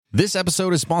This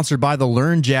episode is sponsored by the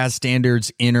Learn Jazz Standards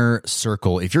Inner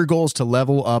Circle. If your goal is to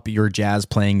level up your jazz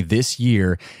playing this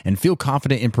year and feel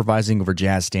confident improvising over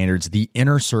jazz standards, the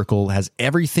Inner Circle has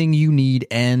everything you need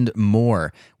and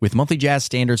more. With monthly jazz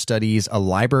standard studies, a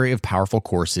library of powerful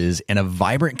courses, and a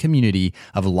vibrant community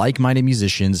of like-minded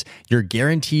musicians, you're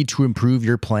guaranteed to improve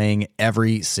your playing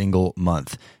every single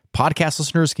month. Podcast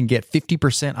listeners can get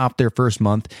 50% off their first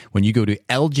month when you go to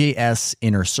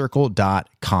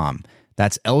ljsinnercircle.com.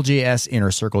 That's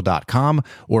ljsinnercircle.com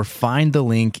or find the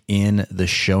link in the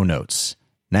show notes.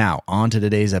 Now, on to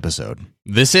today's episode.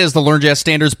 This is the Learn Jazz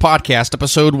Standards Podcast,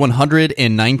 episode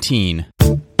 119.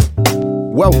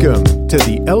 Welcome to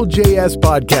the LJS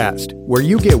Podcast, where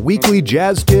you get weekly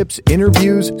jazz tips,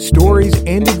 interviews, stories,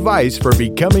 and advice for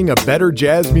becoming a better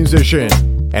jazz musician.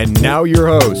 And now your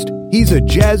host. He's a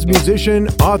jazz musician,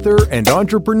 author, and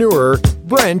entrepreneur,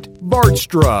 Brent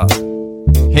Vaartstra.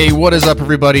 Hey, what is up,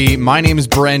 everybody? My name is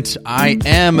Brent. I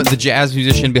am the jazz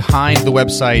musician behind the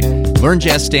website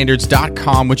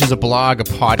learnjazzstandards.com, which is a blog, a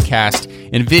podcast,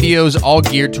 and videos all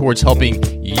geared towards helping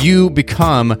you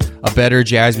become a better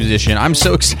jazz musician. I'm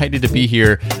so excited to be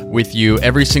here with you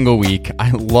every single week.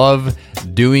 I love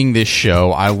doing this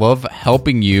show. I love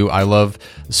helping you. I love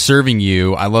serving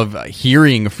you. I love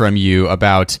hearing from you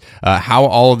about how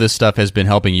all of this stuff has been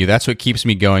helping you. That's what keeps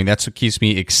me going. That's what keeps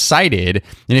me excited.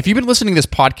 And if you've been listening to this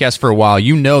podcast for a while,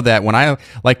 you know that when I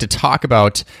like to talk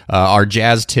about our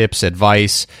jazz tips,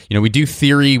 advice, we do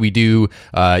theory, we do,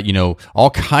 all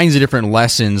kinds of different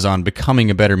lessons on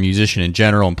becoming a better musician in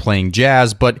general and playing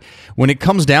jazz. But when it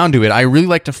comes down to it, I really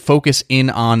like to focus in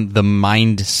on the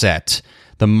mindset.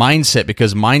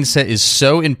 Because mindset is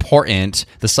so important.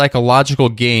 The psychological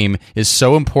game is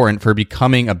so important for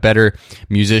becoming a better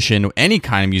musician, any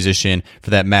kind of musician for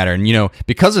that matter. And,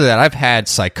 because of that, I've had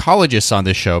psychologists on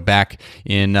this show. Back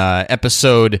in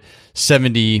episode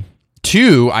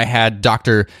 72, I had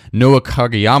Dr. Noah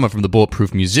Kageyama from the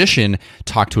Bulletproof Musician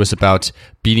talk to us about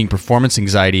beating performance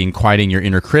anxiety and quieting your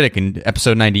inner critic. In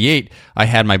episode 98, I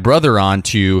had my brother on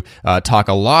to talk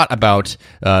a lot about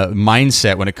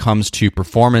mindset when it comes to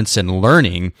performance and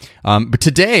learning. But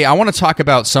today, I want to talk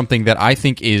about something that I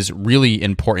think is really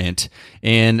important,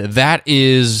 and that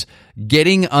is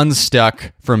getting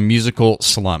unstuck from musical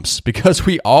slumps, because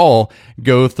we all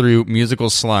go through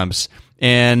musical slumps.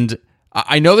 And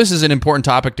I know this is an important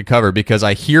topic to cover because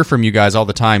I hear from you guys all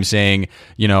the time saying,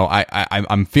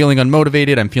 I'm feeling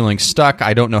unmotivated, I'm feeling stuck,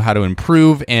 I don't know how to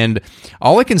improve. And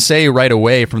all I can say right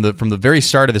away from the very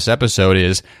start of this episode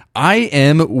is, I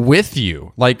am with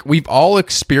you. Like, we've all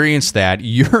experienced that.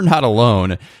 You're not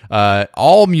alone.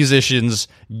 All musicians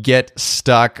get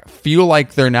stuck, feel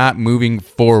like they're not moving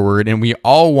forward, and we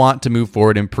all want to move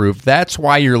forward and improve. That's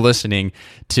why you're listening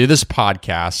to this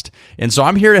podcast. And so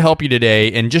I'm here to help you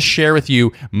today and just share with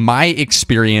you my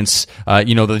experience,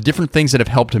 the different things that have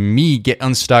helped me get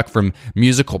unstuck from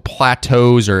musical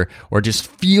plateaus or just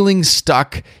feeling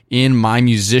stuck in my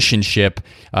musicianship,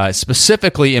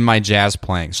 specifically in my jazz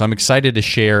playing. So I'm excited to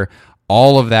share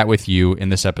all of that with you in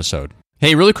this episode.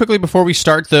 Hey, really quickly before we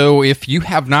start, though, if you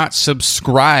have not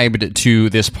subscribed to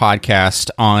this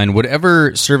podcast on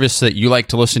whatever service that you like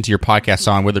to listen to your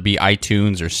podcasts on, whether it be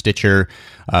iTunes or Stitcher,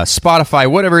 Spotify,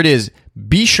 whatever it is,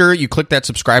 be sure you click that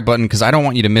subscribe button, because I don't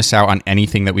want you to miss out on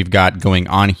anything that we've got going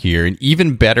on here. And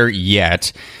even better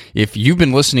yet, if you've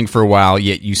been listening for a while,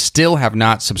 yet you still have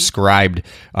not subscribed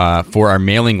for our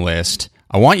mailing list,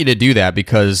 I want you to do that,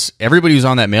 because everybody who's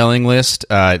on that mailing list,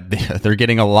 they're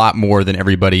getting a lot more than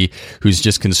everybody who's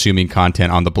just consuming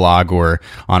content on the blog or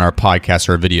on our podcasts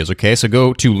or our videos, okay? So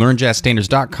go to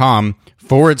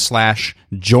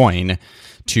learnjazzstandards.com/join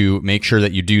to make sure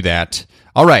that you do that.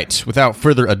 All right, without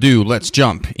further ado, let's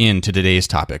jump into today's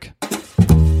topic.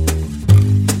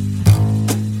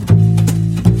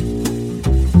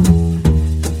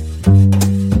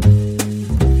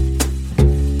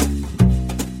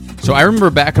 So I remember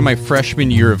back in my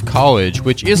freshman year of college,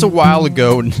 which is a while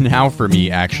ago now for me,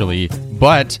 actually,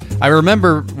 but I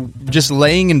remember just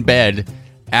laying in bed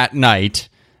at night,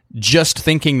 just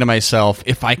thinking to myself,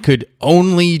 if I could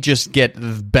only just get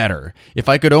better, if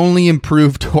I could only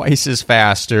improve twice as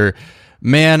fast, or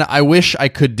man, I wish I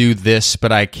could do this,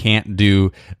 but I can't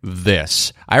do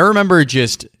this. I remember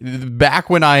just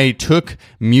back when I took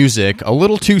music a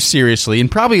little too seriously, and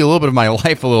probably a little bit of my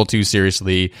life a little too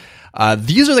seriously,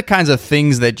 these are the kinds of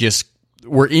things that just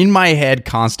were in my head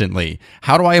constantly.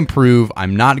 How do I improve?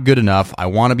 I'm not good enough. I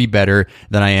want to be better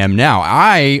than I am now.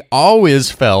 I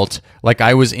always felt like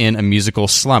I was in a musical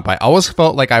slump. I always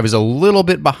felt like I was a little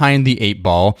bit behind the 8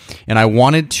 ball, and I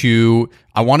wanted to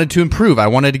improve. I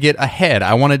wanted to get ahead.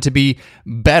 I wanted to be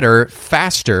better,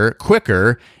 faster,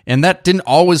 quicker, and that didn't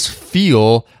always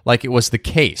feel like it was the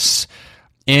case.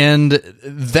 And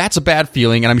that's a bad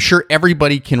feeling, and I'm sure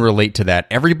everybody can relate to that.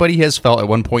 Everybody has felt at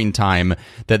one point in time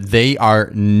that they are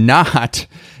not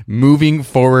moving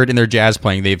forward in their jazz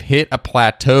playing. They've hit a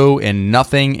plateau and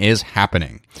nothing is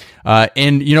happening.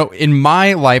 And, in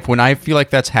my life, when I feel like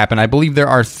that's happened, I believe there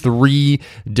are 3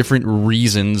 different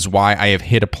reasons why I have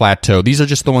hit a plateau. These are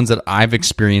just the ones that I've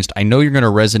experienced. I know you're going to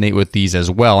resonate with these as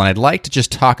well. And I'd like to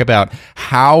just talk about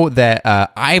how that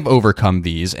I've overcome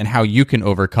these and how you can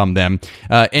overcome them.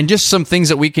 And just some things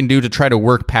that we can do to try to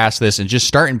work past this and just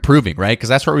start improving, right? Because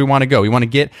that's where we want to go. We want to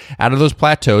get out of those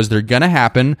plateaus. They're going to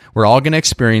happen. We're all going to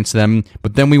experience them.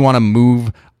 But then we want to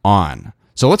move on.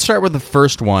 So let's start with the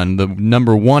first one, the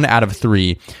number 1 out of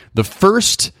 3. The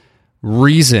first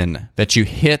reason that you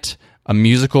hit a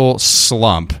musical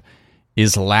slump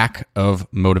is lack of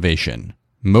motivation.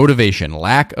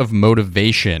 Lack of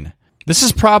motivation. This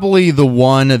is probably the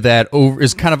one that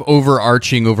is kind of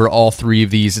overarching over all 3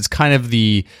 of these. It's kind of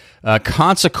the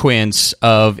consequence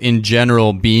of, in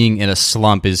general, being in a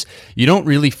slump is you don't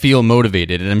really feel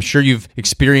motivated. And I'm sure you've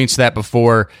experienced that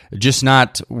before, just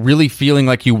not really feeling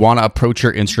like you want to approach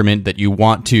your instrument, that you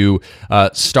want to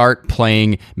start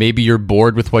playing. Maybe you're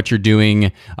bored with what you're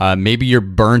doing. Maybe you're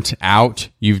burnt out.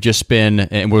 You've just been,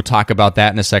 and we'll talk about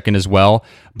that in a second as well,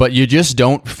 but you just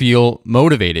don't feel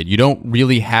motivated. You don't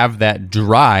really have that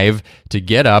drive to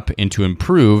get up and to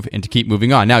improve and to keep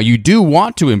moving on. Now, you do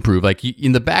want to improve. Like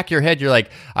in the back of your head, you're like,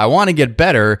 I want to get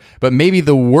better, but maybe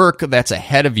the work that's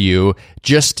ahead of you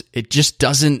just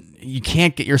doesn't, you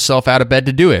can't get yourself out of bed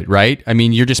to do it, right? I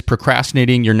mean, you're just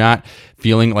procrastinating. You're not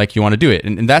feeling like you want to do it.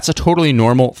 And that's a totally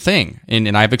normal thing.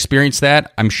 And I've experienced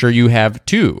that. I'm sure you have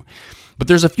too. But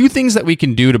there's a few things that we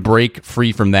can do to break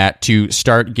free from that to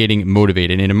start getting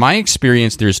motivated. And in my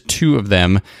experience, there's 2 of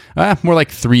them, more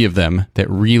like 3 of them, that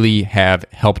really have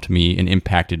helped me and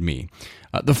impacted me.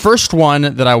 The first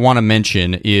one that I want to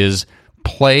mention is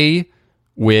play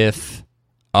with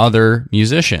other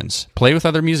musicians. Play with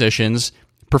other musicians,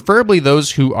 preferably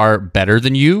those who are better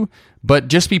than you, but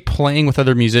just be playing with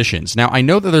other musicians. Now, I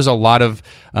know that there's a lot of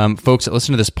folks that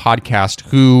listen to this podcast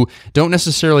who don't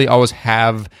necessarily always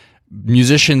have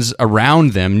musicians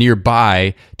around them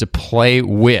nearby to play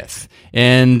with,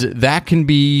 and that can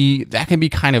be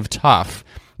kind of tough,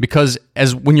 because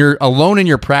as when you're alone in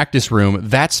your practice room,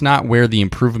 that's not where the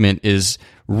improvement is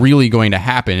really going to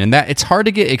happen. And that it's hard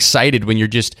to get excited when you're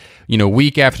just,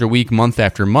 week after week, month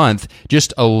after month,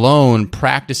 just alone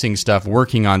practicing stuff,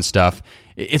 working on stuff.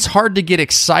 It's hard to get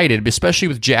excited, especially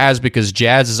with jazz, because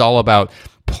jazz is all about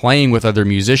playing with other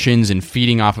musicians and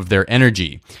feeding off of their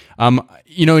energy. And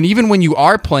even when you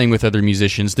are playing with other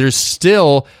musicians, there's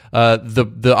still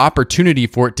the opportunity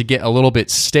for it to get a little bit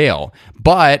stale.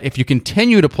 But if you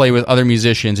continue to play with other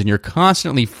musicians and you're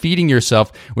constantly feeding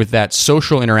yourself with that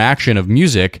social interaction of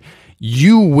music,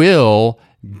 you will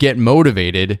get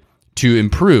motivated to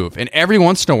improve. And every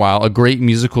once in a while, a great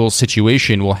musical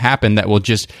situation will happen that will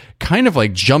just kind of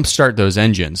like jumpstart those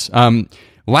engines.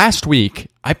 Last week,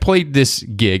 I played this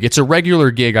gig. It's a regular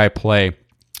gig I play,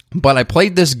 but I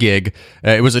played this gig.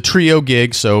 It was a trio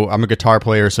gig, so I'm a guitar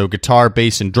player, so guitar,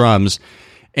 bass, and drums.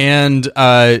 And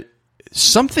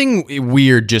something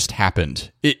weird just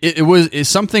happened.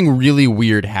 Something really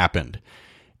weird happened.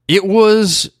 It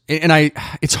was, and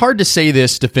it's hard to say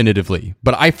this definitively,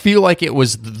 but I feel like it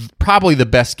was probably the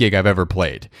best gig I've ever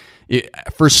played.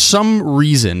 For some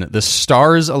reason, the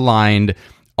stars aligned.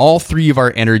 All 3 of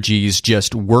our energies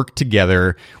just worked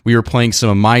together. We were playing some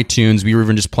of my tunes. We were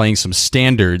even just playing some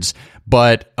standards,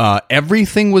 but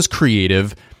everything was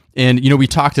creative. And, we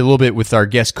talked a little bit with our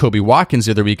guest, Kobe Watkins,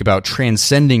 the other week about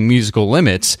transcending musical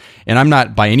limits. And I'm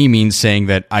not by any means saying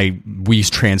that we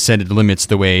transcended limits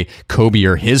the way Kobe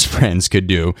or his friends could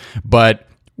do. But,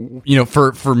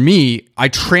 for me, I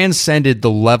transcended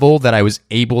the level that I was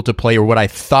able to play, or what I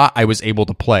thought I was able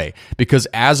to play. Because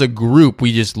as a group,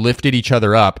 we just lifted each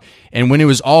other up. And when it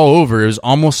was all over, it was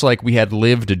almost like we had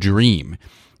lived a dream.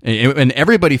 And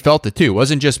everybody felt it too. It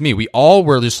wasn't just me. We all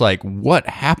were just like, what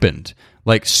happened?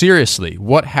 Like, seriously,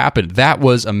 what happened? That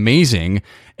was amazing.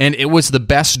 And it was the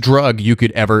best drug you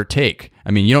could ever take.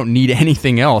 I mean, you don't need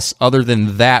anything else other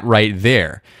than that right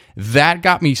there. That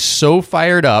got me so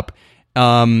fired up.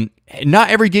 Not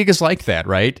every gig is like that,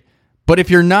 right? But if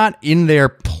you're not in there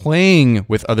playing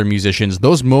with other musicians,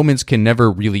 those moments can never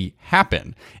really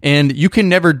happen. And you can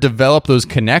never develop those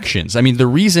connections. I mean, the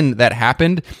reason that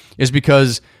happened is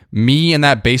because me and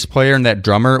that bass player and that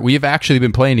drummer, we have actually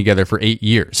been playing together for 8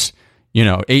 years.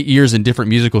 8 years in different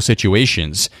musical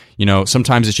situations.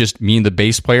 Sometimes it's just me and the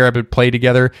bass player I would play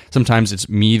together. Sometimes it's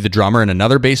me, the drummer, and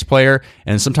another bass player.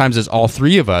 And sometimes it's all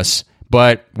three of us.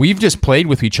 But we've just played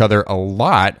with each other a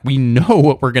lot. We know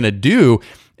what we're going to do.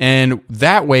 And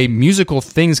that way, musical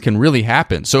things can really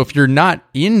happen. So if you're not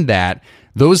in that,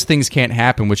 those things can't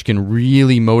happen, which can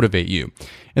really motivate you.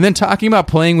 And then talking about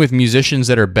playing with musicians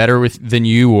that are better than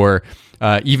you or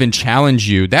even challenge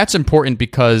you, that's important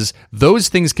because those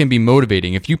things can be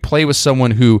motivating. If you play with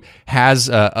someone who has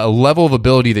a level of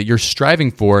ability that you're striving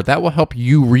for, that will help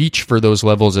you reach for those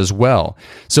levels as well.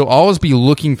 So always be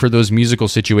looking for those musical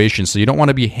situations. So you don't want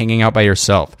to be hanging out by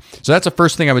yourself. So that's the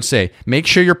first thing I would say. Make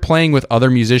sure you're playing with other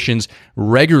musicians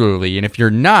regularly. And if you're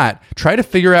not, try to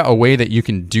figure out a way that you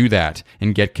can do that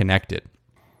and get connected.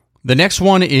 The next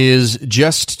one is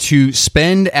just to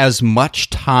spend as much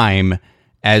time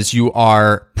as you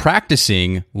are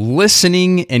practicing,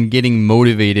 listening, and getting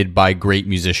motivated by great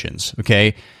musicians,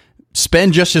 okay?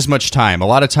 Spend just as much time. A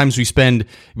lot of times we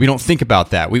don't think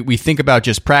about that. We think about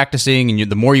just practicing,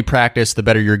 and the more you practice, the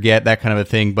better you get, that kind of a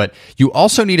thing. But you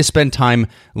also need to spend time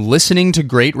listening to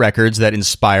great records that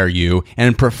inspire you,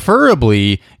 and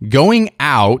preferably going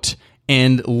out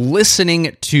and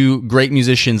listening to great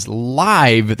musicians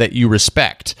live that you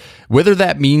respect. Whether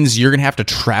that means you're going to have to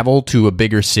travel to a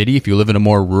bigger city if you live in a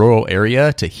more rural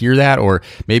area to hear that, or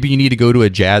maybe you need to go to a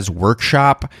jazz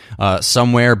workshop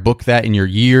somewhere, book that in your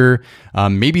year.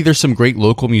 Maybe there's some great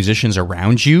local musicians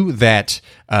around you that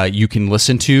you can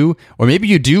listen to, or maybe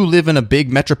you do live in a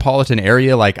big metropolitan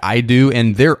area like I do,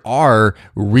 and there are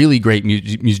really great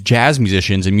jazz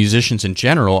musicians and musicians in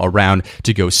general around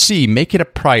to go see. Make it a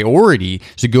priority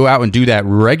to go out and do that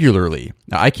regularly.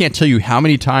 Now, I can't tell you how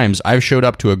many times I've showed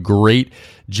up to a great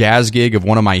jazz gig of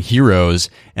one of my heroes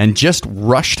and just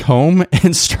rushed home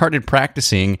and started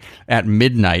practicing at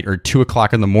midnight or 2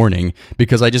 o'clock in the morning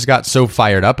because I just got so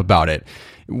fired up about it.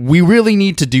 We really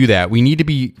need to do that. We need to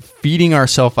be feeding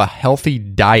ourselves a healthy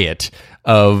diet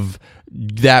of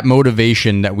that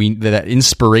motivation, that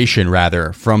inspiration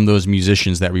rather, from those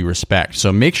musicians that we respect.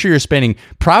 So make sure you're spending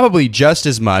probably just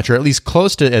as much, or at least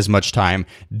close to as much time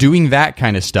doing that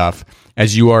kind of stuff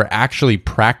as you are actually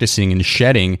practicing and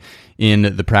shedding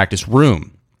in the practice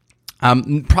room.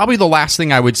 Probably the last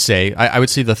thing I would say, I would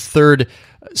say the third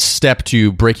step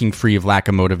to breaking free of lack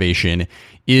of motivation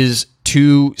is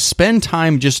to spend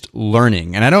time just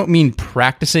learning. And I don't mean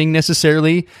practicing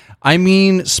necessarily. I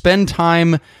mean spend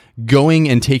time going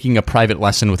and taking a private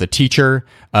lesson with a teacher,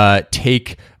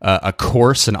 take a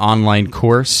course, an online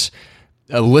course,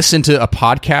 listen to a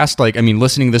podcast.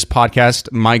 Listening to this podcast,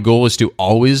 my goal is to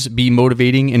always be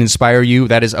motivating and inspire you.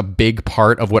 That is a big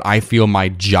part of what I feel my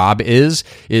job is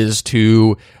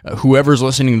to whoever's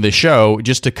listening to the show,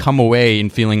 just to come away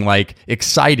and feeling like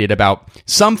excited about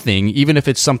something, even if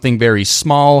it's something very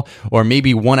small, or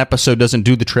maybe one episode doesn't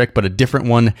do the trick, but a different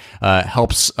one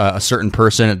helps a certain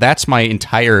person. That's my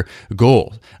entire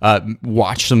goal.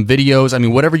 Watch some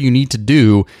videos. Whatever you need to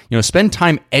do, spend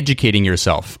time educating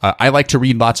yourself. I like to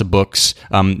read lots of books,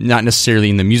 not necessarily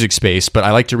in the music space, but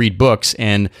I like to read books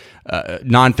and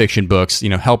nonfiction books,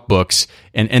 help books,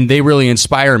 and they really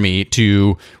inspire me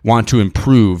to want to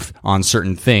improve on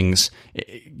certain things.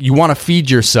 You want to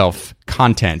feed yourself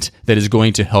content that is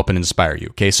going to help and inspire you.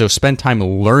 Okay, so spend time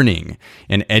learning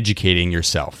and educating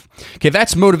yourself. Okay,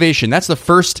 that's motivation. That's the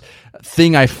first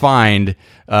thing I find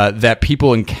that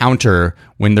people encounter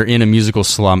when they're in a musical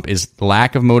slump is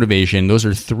lack of motivation. Those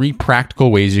are 3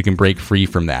 practical ways you can break free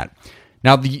from that.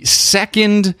 Now, the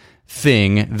second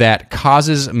thing that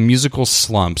causes musical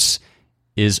slumps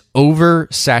is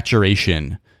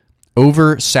oversaturation.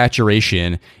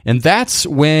 And that's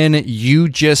when you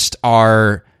just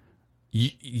are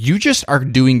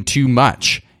doing too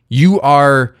much. You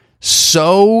are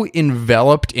so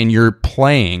enveloped in your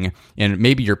playing, and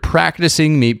maybe you're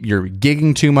practicing, maybe you're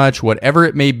gigging too much, whatever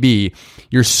it may be.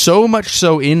 You're so much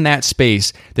so in that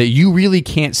space that you really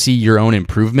can't see your own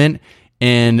improvement,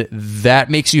 and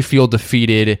that makes you feel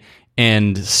defeated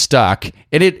and stuck.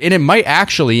 And it might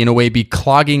actually, in a way, be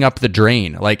clogging up the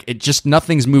drain. Like, it just,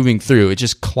 nothing's moving through. It's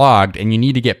just clogged, and you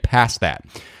need to get past that.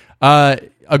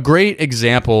 A great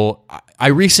example, I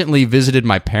recently visited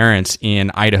my parents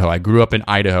in Idaho. I grew up in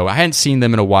Idaho. I hadn't seen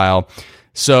them in a while.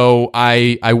 So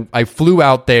I flew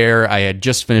out there. I had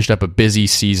just finished up a busy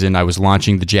season. I was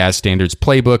launching the Jazz Standards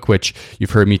Playbook, which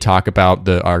you've heard me talk about,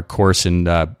 our course and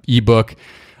ebook.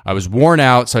 I was worn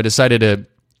out, so I decided to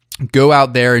go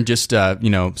out there and just,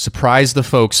 surprise the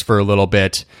folks for a little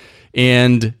bit.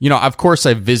 And, of course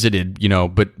I visited,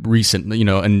 but recently,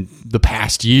 in the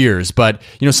past years, but,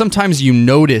 sometimes you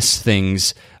notice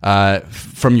things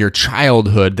from your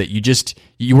childhood that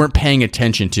you weren't paying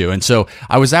attention to. And so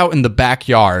I was out in the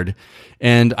backyard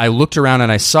and I looked around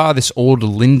and I saw this old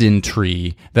linden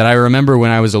tree that I remember when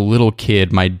I was a little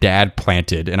kid, my dad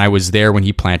planted, and I was there when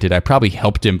he planted. I probably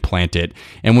helped him plant it.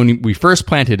 And when we first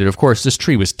planted it, of course, this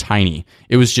tree was tiny.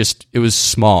 It was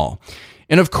small.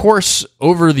 And of course,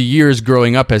 over the years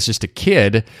growing up as just a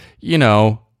kid,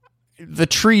 the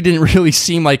tree didn't really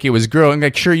seem like it was growing.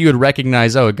 Like, sure, you would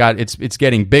recognize, it's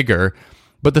getting bigger.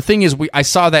 But the thing is, I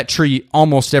saw that tree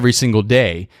almost every single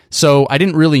day. So I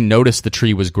didn't really notice the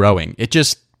tree was growing. It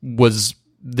just was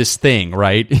this thing,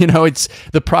 right?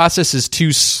 The process is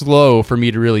too slow for me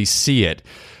to really see it.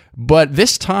 But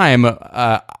this time,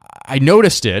 I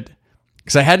noticed it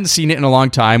because I hadn't seen it in a long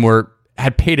time or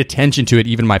had paid attention to it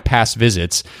even in my past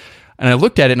visits. And I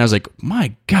looked at it and I was like,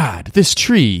 my God, this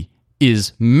tree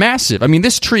is massive. I mean,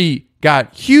 this tree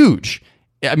got huge.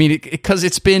 I mean, because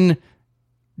it's been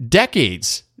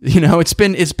decades,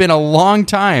 it's been a long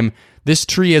time this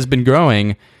tree has been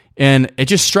growing, and it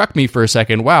just struck me for a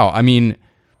second. Wow, I mean,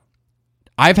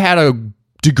 I've had a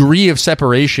degree of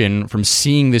separation from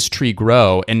seeing this tree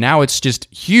grow, and now it's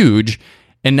just huge,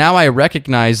 and now I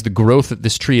recognize the growth that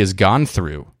this tree has gone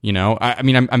through.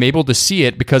 I'm able to see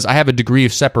it because I have a degree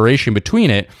of separation between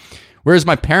it, whereas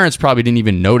my parents probably didn't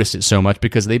even notice it so much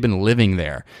because they've been living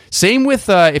there. Same with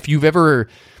if you've ever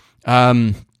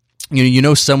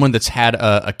someone that's had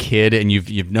a kid and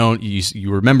you've known,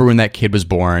 you remember when that kid was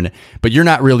born, but you're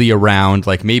not really around.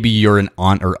 Like maybe you're an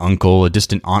aunt or uncle, a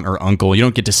distant aunt or uncle. You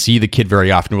don't get to see the kid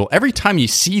very often. Well, every time you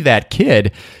see that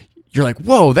kid, you're like,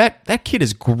 whoa, that kid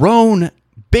has grown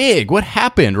big. What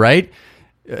happened, right?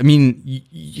 I mean,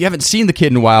 you haven't seen the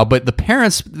kid in a while, but the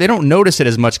parents, they don't notice it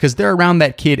as much because they're around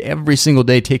that kid every single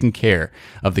day taking care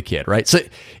of the kid, right? So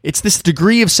it's this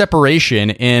degree of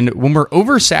separation, and when we're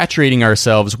oversaturating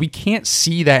ourselves, we can't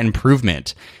see that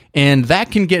improvement, and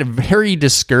that can get very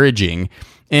discouraging.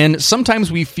 And sometimes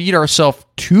we feed ourselves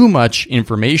too much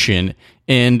information,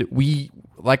 and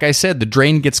like I said, the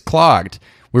drain gets clogged.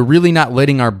 We're really not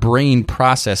letting our brain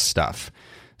process stuff.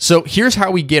 So here's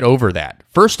how we get over that.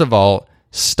 First of all,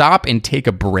 stop and take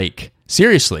a break.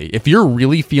 Seriously, if you're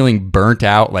really feeling burnt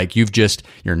out, like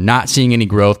you're not seeing any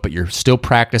growth, but you're still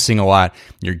practicing a lot,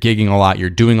 you're gigging a lot, you're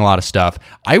doing a lot of stuff,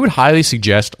 I would highly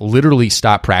suggest literally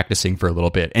stop practicing for a little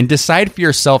bit and decide for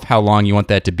yourself how long you want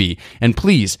that to be. And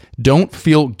please, don't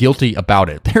feel guilty about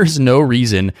it. There's no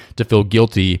reason to feel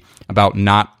guilty about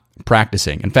not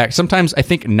practicing. In fact, sometimes I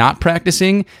think not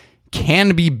practicing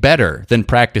can be better than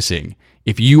practicing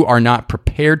if you are not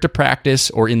prepared to practice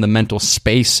or in the mental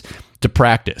space to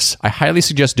practice. I highly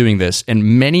suggest doing this,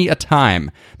 and many a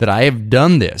time that I have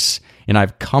done this and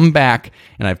I've come back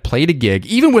and I've played a gig,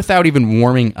 even without even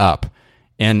warming up,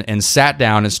 and sat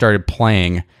down and started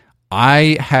playing,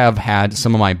 I have had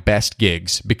some of my best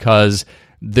gigs because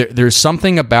there's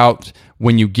something about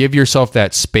when you give yourself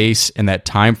that space and that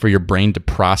time for your brain to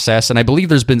process. And I believe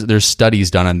there's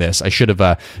studies done on this. I should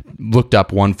have looked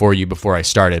up one for you before I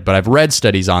started, but I've read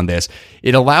studies on this.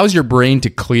 It allows your brain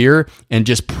to clear and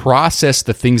just process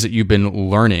the things that you've been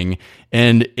learning,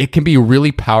 and it can be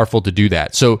really powerful to do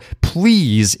that. So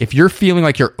please, if you're feeling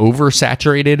like you're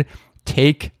oversaturated,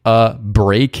 take a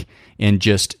break and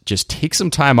just take some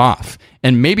time off.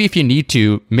 And maybe if you need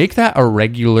to, make that a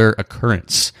regular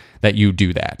occurrence that you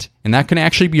do that. And that can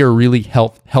actually be a really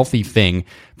healthy thing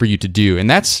for you to do.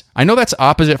 And I know that's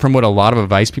opposite from what a lot of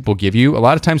advice people give you. A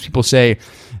lot of times people say,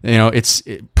 it's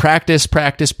practice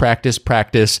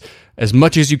as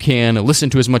much as you can,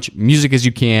 listen to as much music as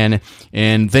you can,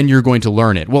 and then you're going to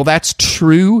learn it. Well, that's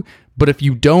true, but if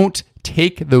you don't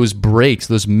take those breaks,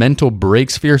 those mental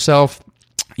breaks for yourself,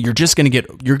 you're going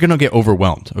to get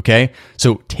overwhelmed, okay?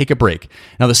 So take a break.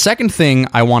 Now, the second thing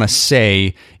I want to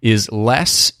say is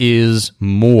less is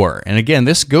more. And again,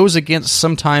 this goes against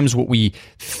sometimes what we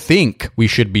think we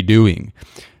should be doing.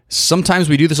 Sometimes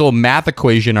we do this little math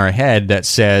equation in our head that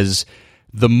says,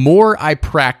 the more I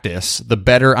practice, the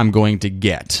better I'm going to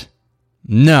get.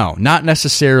 No, not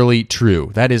necessarily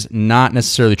true. That is not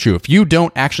necessarily true. If you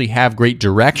don't actually have great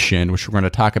direction, which we're going to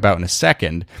talk about in a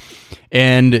second,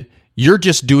 and you're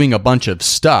just doing a bunch of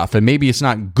stuff, and maybe it's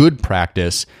not good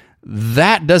practice,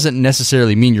 that doesn't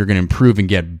necessarily mean you're going to improve and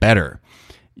get better.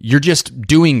 You're just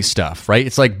doing stuff, right?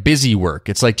 It's like busy work.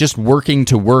 It's like just working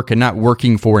to work and not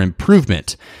working for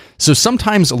improvement. So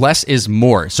sometimes less is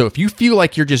more. So if you feel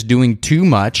like you're just doing too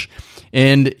much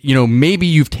and maybe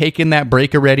you've taken that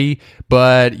break already,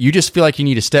 but you just feel like you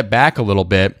need to step back a little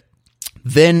bit,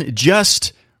 then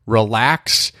just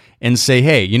relax and say,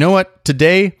 hey, you know what?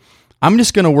 Today, I'm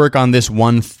just going to work on this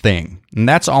one thing, and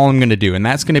that's all I'm going to do, and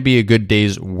that's going to be a good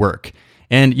day's work.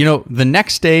 And, the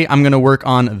next day, I'm going to work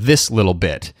on this little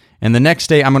bit, and the next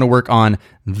day, I'm going to work on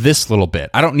this little bit.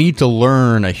 I don't need to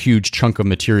learn a huge chunk of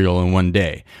material in one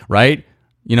day, right?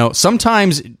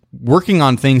 Sometimes working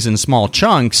on things in small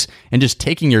chunks and just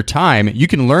taking your time, you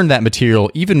can learn that material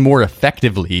even more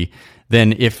effectively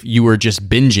than if you were just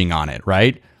binging on it,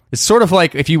 right? It's sort of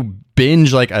like if you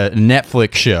binge like a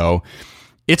Netflix show,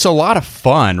 it's a lot of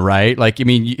fun, right?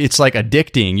 It's like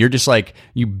addicting. You're just like,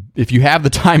 if you have the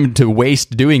time to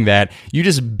waste doing that, you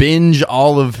just binge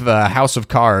all of House of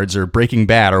Cards or Breaking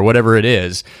Bad or whatever it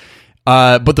is.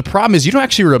 But the problem is you don't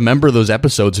actually remember those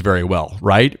episodes very well,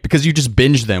 right? Because you just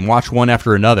binge them, watch one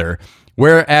after another.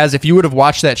 Whereas if you would have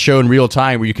watched that show in real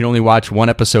time where you can only watch one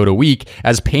episode a week,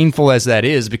 as painful as that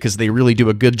is, because they really do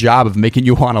a good job of making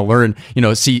you want to learn,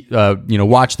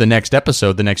 watch the next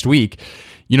episode the next week,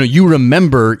 you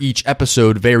remember each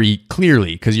episode very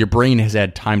clearly because your brain has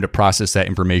had time to process that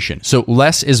information. So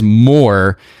less is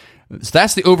more. So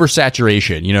that's the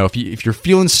oversaturation. If you're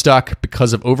feeling stuck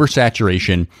because of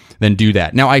oversaturation, then do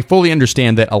that. Now, I fully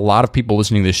understand that a lot of people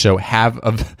listening to this show have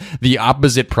the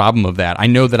opposite problem of that. I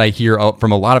know that I hear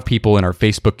from a lot of people in our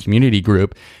Facebook community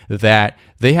group that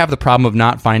they have the problem of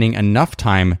not finding enough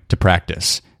time to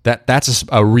practice. That's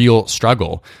a real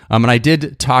struggle. And I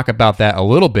did talk about that a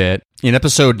little bit in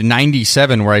episode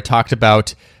 97, where I talked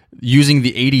about using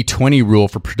the 80-20 rule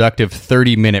for productive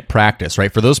 30-minute practice,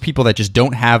 right? For those people that just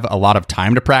don't have a lot of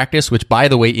time to practice, which, by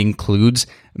the way, includes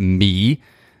me,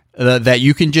 that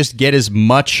you can just get as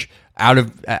much out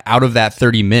of that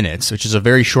 30 minutes, which is a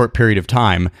very short period of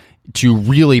time, to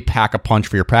really pack a punch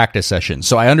for your practice session.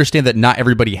 So I understand that not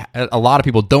everybody, a lot of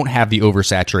people don't have the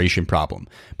oversaturation problem,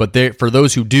 but for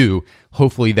those who do,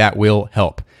 hopefully that will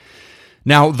help.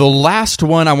 Now, the last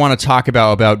one I want to talk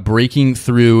about breaking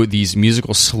through these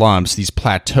musical slumps, these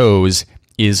plateaus,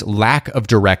 is lack of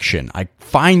direction. I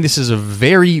find this is a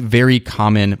very, very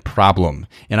common problem,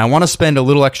 and I want to spend a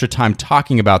little extra time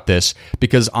talking about this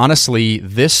because honestly,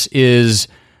 this is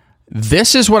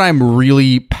what I'm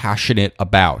really passionate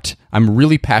about. I'm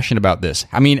really passionate about this.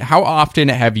 I mean, how often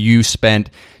have you spent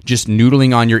just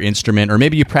noodling on your instrument, or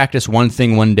maybe you practice one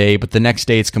thing one day, but the next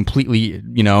day it's completely,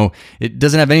 it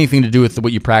doesn't have anything to do with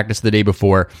what you practiced the day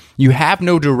before. You have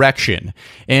no direction.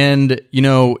 And,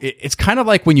 it's kind of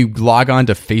like when you log on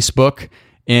to Facebook.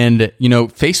 And,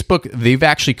 Facebook, they've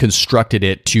actually constructed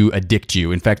it to addict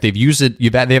you. In fact,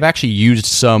 they've actually used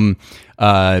some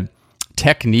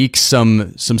techniques,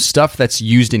 some stuff that's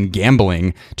used in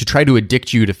gambling to try to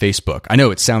addict you to Facebook. I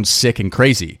know it sounds sick and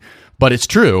crazy, but it's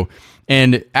true.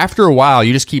 And after a while,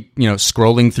 you just keep,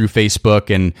 scrolling through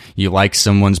Facebook, and you like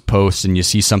someone's post and you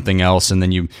see something else, and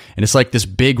it's like this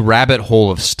big rabbit hole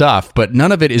of stuff, but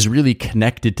none of it is really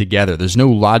connected together. There's no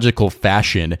logical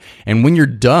fashion. And when you're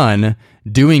done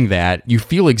doing that, you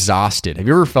feel exhausted. Have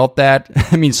you ever felt that?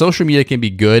 I mean, social media can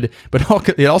be good, but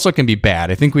it also can be bad.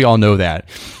 I think we all know that.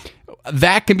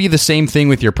 That can be the same thing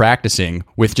with your practicing,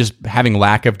 with just having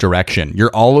lack of direction.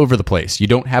 You're all over the place. You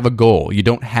don't have a goal. You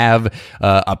don't have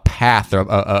a path or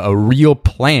a real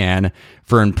plan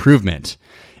for improvement.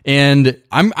 And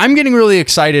I'm getting really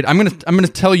excited. I'm gonna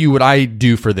tell you what I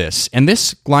do for this, and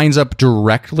this lines up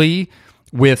directly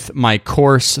with my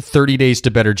course, 30 Days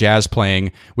to Better Jazz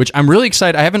Playing, which I'm really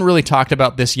excited. I haven't really talked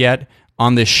about this yet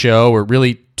on this show, or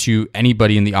really to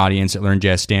anybody in the audience at Learn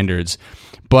Jazz Standards,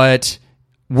 but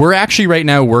we're actually right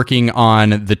now working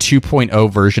on the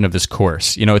 2.0 version of this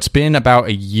course. It's been about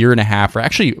a year and a half, or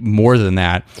actually more than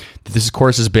that this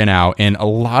course has been out, and a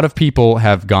lot of people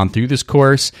have gone through this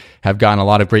course, have gotten a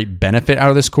lot of great benefit out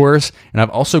of this course, and I've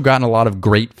also gotten a lot of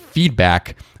great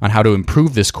feedback on how to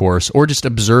improve this course, or just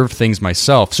observe things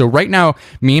myself. So right now,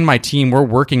 me and my team, we're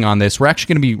working on this. We're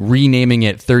actually going to be renaming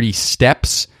it 30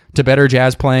 Steps to Better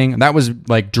Jazz Playing. That was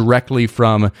like directly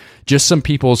from just some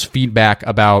people's feedback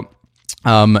about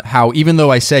how even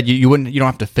though I said you don't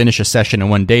have to finish a session in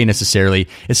one day necessarily,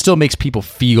 it still makes people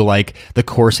feel like the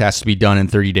course has to be done in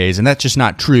 30 days, and that's just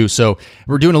not true. So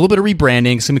we're doing a little bit of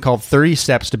rebranding. It's going to be called 30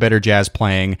 Steps to Better Jazz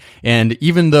Playing, and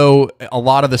even though a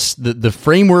lot of the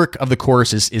framework of the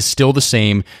course is still the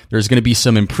same, there's going to be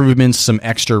some improvements, some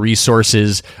extra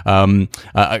resources. We're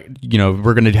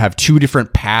going to have 2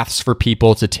 different paths for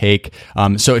people to take.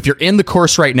 So if you're in the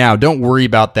course right now, don't worry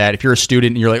about that. If you're a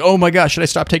student and you're like, oh my gosh, should I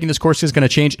stop taking this course because is going to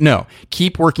change. No,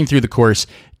 keep working through the course.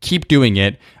 Keep doing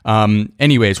it.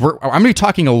 Anyways, I'm going to be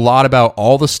talking a lot about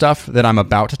all the stuff that I'm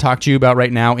about to talk to you about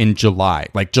right now in July.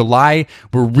 Like July,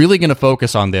 we're really going to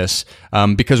focus on this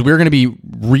because we're going to be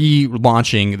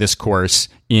relaunching this course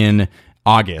in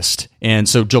August. And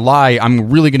so July, I'm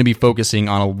really going to be focusing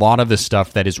on a lot of this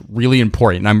stuff that is really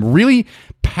important. And I'm really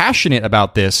passionate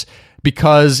about this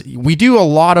because we do a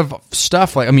lot of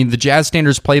stuff. Like, I mean, the Jazz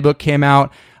Standards Playbook came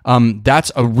out.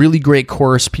 That's a really great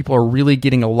course. People are really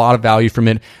getting a lot of value from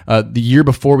it. The year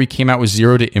before we came out with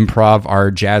Zero to Improv, our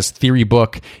jazz theory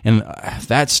book, and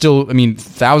that's still, I mean,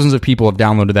 thousands of people have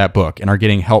downloaded that book and are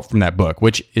getting help from that book,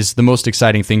 which is the most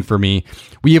exciting thing for me.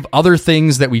 We have other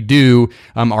things that we do,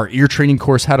 our ear training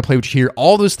course, How to Play What You Hear.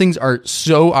 All those things are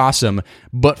so awesome.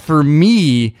 But for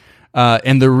me,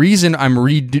 and the reason I'm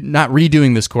not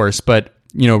redoing this course, but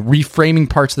reframing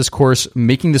parts of this course,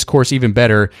 making this course even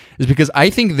better, is because I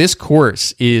think this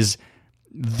course is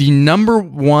the number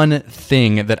one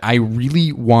thing that I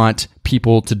really want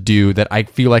people to do, that I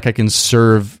feel like I can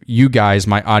serve you guys,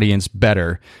 my audience,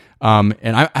 better. And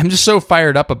I'm just so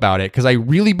fired up about it because I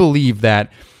really believe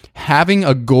that having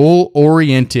a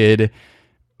goal-oriented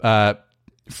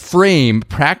frame,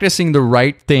 practicing the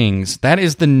right things, that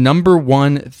is the number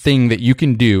one thing that you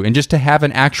can do. And just to have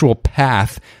an actual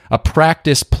path, a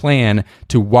practice plan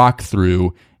to walk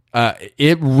through,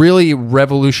 it really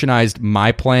revolutionized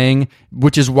my playing,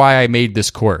 which is why I made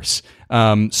this course.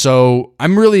 So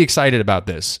I'm really excited about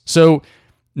this. So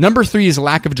number 3 is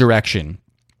lack of direction.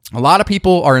 A lot of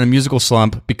people are in a musical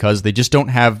slump because they just don't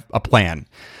have a plan.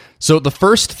 So the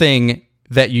first thing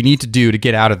that you need to do to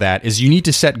get out of that is you need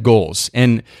to set goals.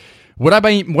 And what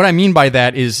I mean by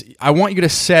that is I want you to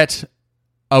set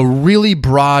a really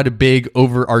broad, big,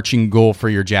 overarching goal for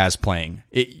your jazz playing.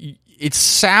 It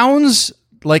sounds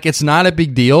like it's not a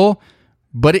big deal,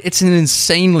 but it's an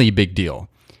insanely big deal.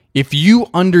 If you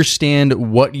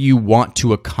understand what you want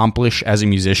to accomplish as a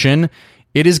musician,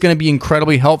 it is going to be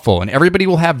incredibly helpful. And everybody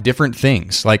will have different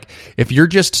things. Like if you're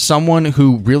just someone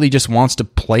who really just wants to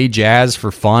play jazz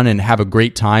for fun and have a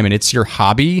great time, and it's your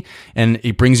hobby and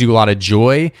it brings you a lot of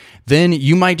joy, then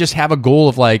you might just have a goal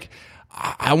of like,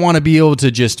 I want to be able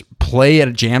to just play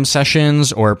at jam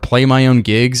sessions or play my own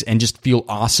gigs and just feel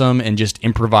awesome and just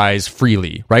improvise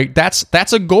freely, right? That's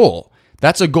a goal.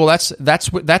 That's a goal. That's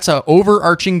a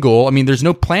overarching goal. I mean, there's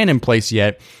no plan in place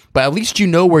yet, but at least you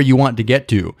know where you want to get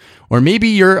to. Or maybe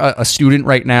you're a student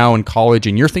right now in college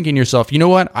and you're thinking to yourself, you know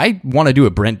what? I want to do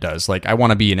what Brent does. Like, I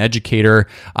want to be an educator.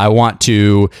 I want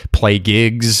to play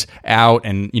gigs out,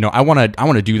 and I want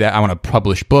to do that. I want to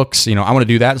publish books. I want to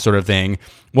do that sort of thing.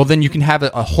 Well, then you can have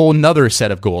a whole nother set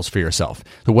of goals for yourself.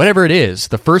 So whatever it is,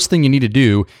 the first thing you need to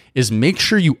do is make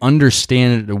sure you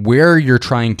understand where you're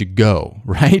trying to go,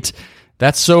 right?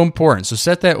 That's so important. So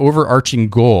set that overarching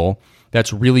goal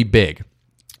that's really big.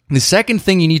 The second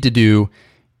thing you need to do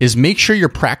is make sure you're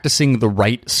practicing the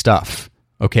right stuff,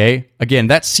 okay? Again,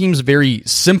 that seems very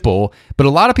simple, but a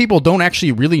lot of people don't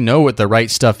actually really know what the right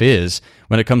stuff is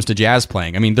when it comes to jazz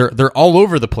playing. I mean, they're all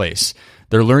over the place.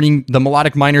 They're learning the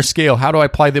melodic minor scale. How do I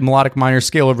apply the melodic minor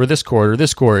scale over this chord or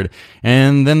this chord?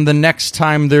 And then the next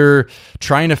time they're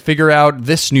trying to figure out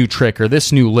this new trick or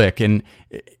this new lick, and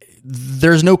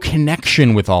there's no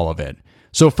connection with all of it.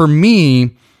 So for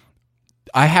me,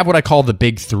 I have what I call the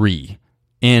big 3.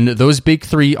 And those big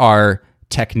 3 are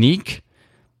technique,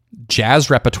 jazz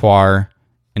repertoire,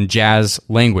 and jazz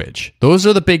language. Those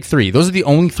are the big 3. Those are the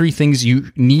only 3 things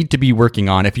you need to be working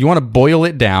on. If you want to boil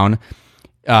it down,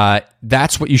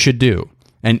 that's what you should do.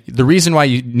 And the reason why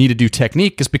you need to do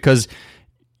technique is because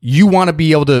you want to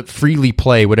be able to freely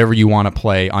play whatever you want to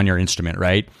play on your instrument,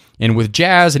 right? And with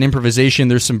jazz and improvisation,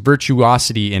 there's some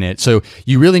virtuosity in it. So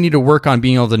you really need to work on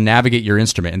being able to navigate your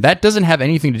instrument. And that doesn't have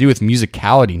anything to do with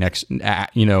musicality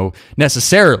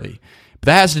necessarily. But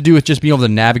that has to do with just being able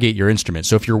to navigate your instrument.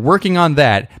 So if you're working on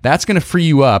that, that's going to free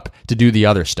you up to do the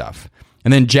other stuff.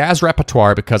 And then jazz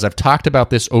repertoire, because I've talked about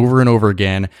this over and over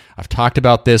again. I've talked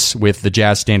about this with the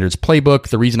Jazz Standards Playbook.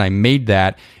 The reason I made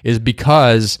that is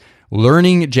because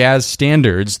learning jazz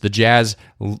standards, the jazz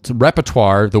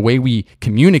repertoire, the way we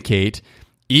communicate,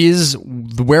 is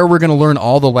where we're going to learn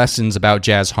all the lessons about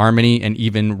jazz harmony and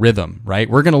even rhythm, right?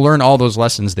 We're going to learn all those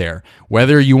lessons there.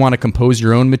 Whether you want to compose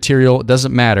your own material, it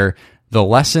doesn't matter. The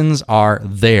lessons are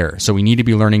there. So we need to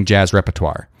be learning jazz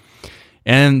repertoire.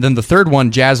 And then the third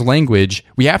one, jazz language,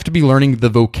 we have to be learning the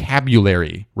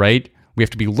vocabulary, right? We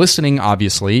have to be listening,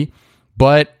 obviously,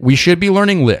 but we should be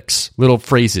learning licks, little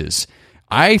phrases.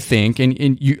 I think,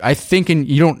 and you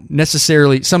don't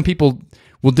necessarily, some people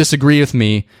will disagree with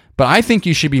me, But I think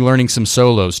you should be learning some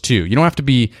solos too. You don't have to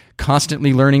be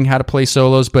constantly learning how to play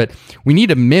solos, but we need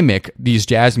to mimic these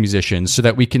jazz musicians so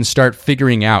that we can start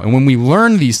figuring out. And when we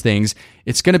learn these things,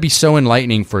 it's going to be so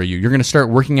enlightening for you. You're going to start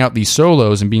working out these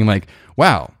solos and being like,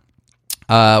 wow,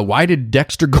 why did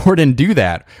Dexter Gordon do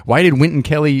that? Why did Wynton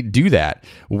Kelly do that?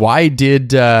 Why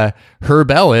did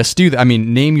Herb Ellis do that? I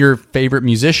mean, name your favorite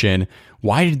musician.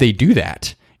 Why did they do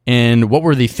that? And what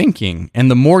were they thinking? And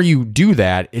the more you do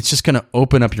that, it's just going to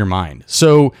open up your mind.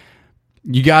 So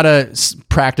you got to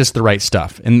practice the right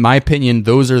stuff. In my opinion,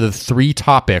 those are the 3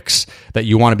 topics that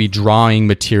you want to be drawing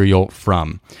material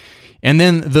from. And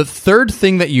then the third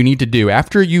thing that you need to do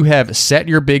after you have set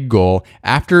your big goal,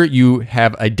 after you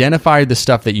have identified the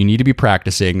stuff that you need to be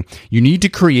practicing, you need to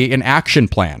create an action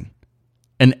plan.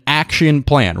 An action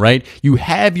plan, right? You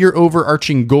have your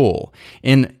overarching goal.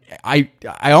 And I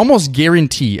almost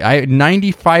guarantee, I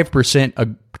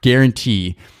 95%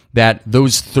 guarantee that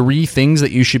those 3 things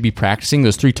that you should be practicing,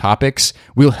 those 3 topics,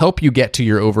 will help you get to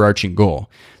your overarching goal.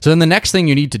 So then the next thing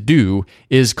you need to do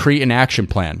is create an action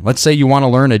plan. Let's say you want to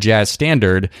learn a jazz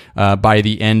standard by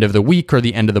the end of the week or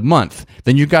the end of the month.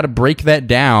 Then you've got to break that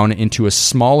down into a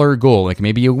smaller goal, like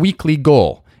maybe a weekly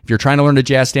goal. If you're trying to learn a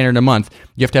jazz standard in a month,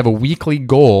 you have to have a weekly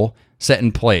goal set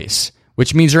in place,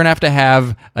 which means you're going to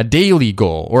have a daily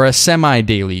goal or a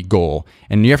semi-daily goal.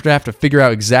 And you have to figure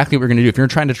out exactly what you're going to do. If you're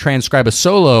trying to transcribe a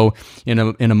solo in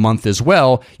a month as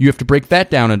well, you have to break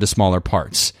that down into smaller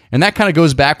parts. And that kind of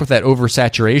goes back with that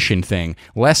oversaturation thing.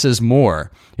 Less is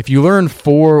more. If you learn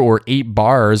 4 or 8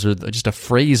 bars or just a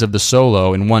phrase of the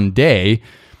solo in one day,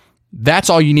 that's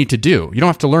all you need to do. You don't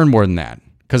have to learn more than that,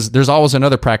 because there's always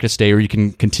another practice day where you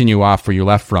can continue off where you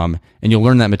left from, and you'll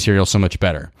learn that material so much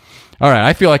better. All right,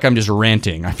 I feel like I'm just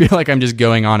ranting. I feel like I'm just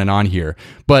going on and on here.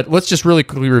 But let's just really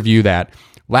quickly review that.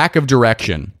 Lack of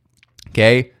direction,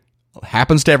 okay?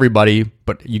 Happens to everybody,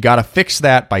 but you got to fix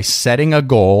that by setting a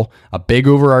goal, a big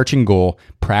overarching goal,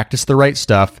 practice the right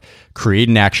stuff, create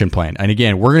an action plan. And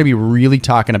again, we're going to be really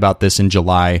talking about this in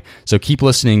July, so keep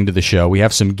listening to the show. We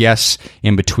have some guests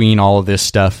in between all of this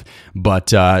stuff, but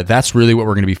that's really what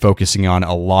we're going to be focusing on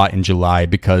a lot in July,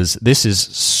 because this is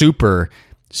super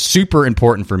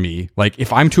important for me. Like,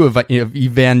 if I'm to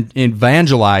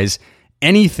evangelize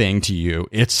anything to you,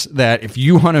 it's that if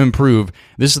you want to improve,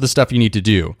 this is the stuff you need to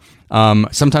do.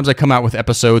 Sometimes I come out with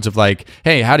episodes of like,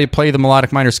 hey, how do you play the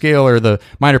melodic minor scale or the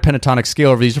minor pentatonic scale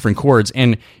over these different chords?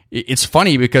 And it's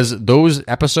funny because those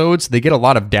episodes, they get a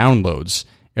lot of downloads,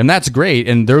 and that's great.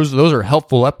 And those are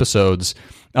helpful episodes.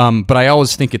 But I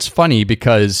always think it's funny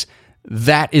because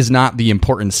that is not the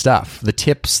important stuff. The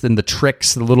tips and the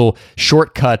tricks, the little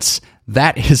shortcuts,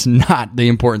 that is not the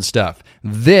important stuff.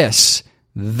 This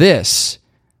is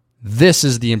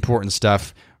the important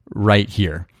stuff right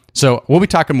here. So we'll be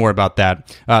talking more about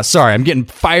that. Sorry, I'm getting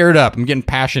fired up. I'm getting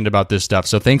passionate about this stuff.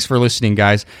 So thanks for listening,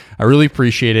 guys. I really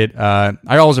appreciate it. I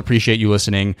always appreciate you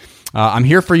listening. I'm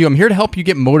here for you. I'm here to help you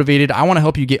get motivated. I want to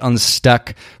help you get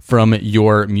unstuck from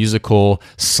your musical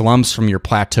slumps, from your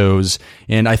plateaus.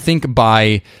 And I think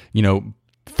by,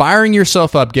 firing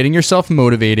yourself up, getting yourself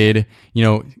motivated,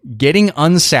 getting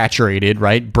unsaturated,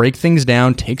 right? Break things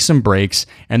down, take some breaks,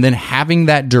 and then having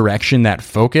that direction, that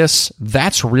focus,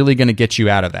 that's really going to get you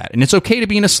out of that. And it's okay to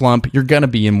be in a slump. You're going to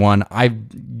be in one.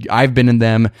 I've been in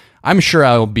them. I'm sure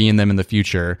I'll be in them in the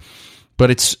future. But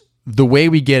it's the way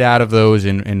we get out of those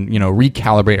and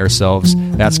recalibrate ourselves,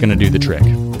 that's going to do the trick.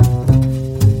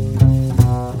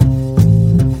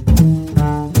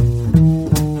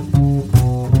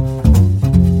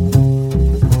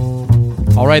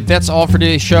 All right, that's all for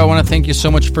today's show. I want to thank you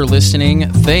so much for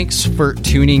listening. Thanks for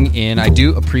tuning in. I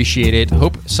do appreciate it.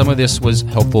 Hope some of this was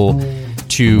helpful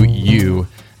to you.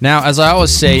 Now, as I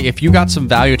always say, if you got some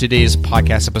value at today's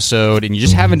podcast episode and you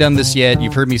just haven't done this yet,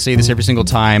 you've heard me say this every single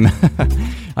time.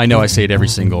 I know I say it every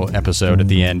single episode at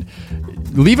the end.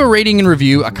 Leave a rating and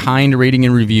review, a kind rating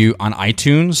and review on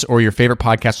iTunes or your favorite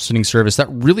podcast listening service. That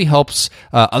really helps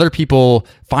other people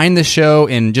find this show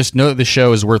and just know that the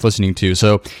show is worth listening to.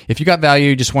 So if you got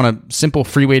value, just want a simple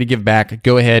free way to give back,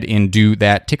 go ahead and do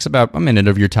that. It takes about a minute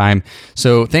of your time.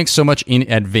 So thanks so much in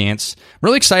advance.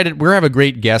 Really excited. We're going to have a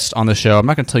great guest on the show. I'm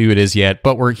not going to tell you who it is yet,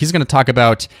 but he's going to talk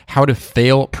about how to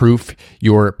fail-proof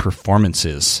your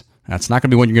performances. That's not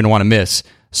going to be one you're going to want to miss.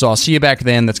 So I'll see you back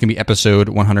then. That's going to be episode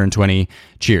 120.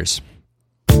 Cheers.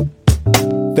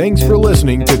 Thanks for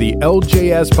listening to the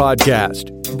LJS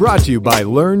Podcast, brought to you by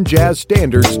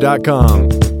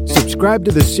LearnJazzStandards.com. Subscribe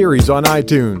to the series on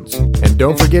iTunes, and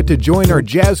don't forget to join our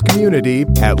jazz community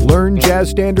at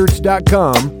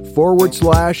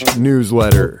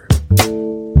LearnJazzStandards.com/newsletter.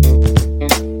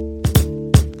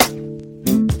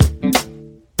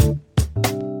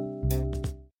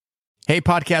 Hey,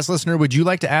 podcast listener, would you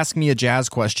like to ask me a jazz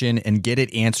question and get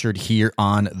it answered here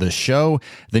on the show?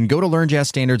 Then go to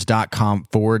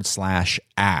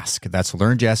learnjazzstandards.com/ask. That's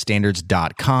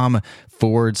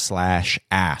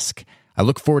learnjazzstandards.com/ask. I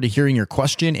look forward to hearing your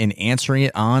question and answering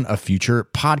it on a future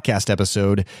podcast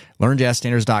episode.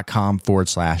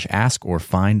 Learnjazzstandards.com/ask or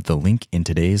find the link in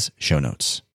today's show notes.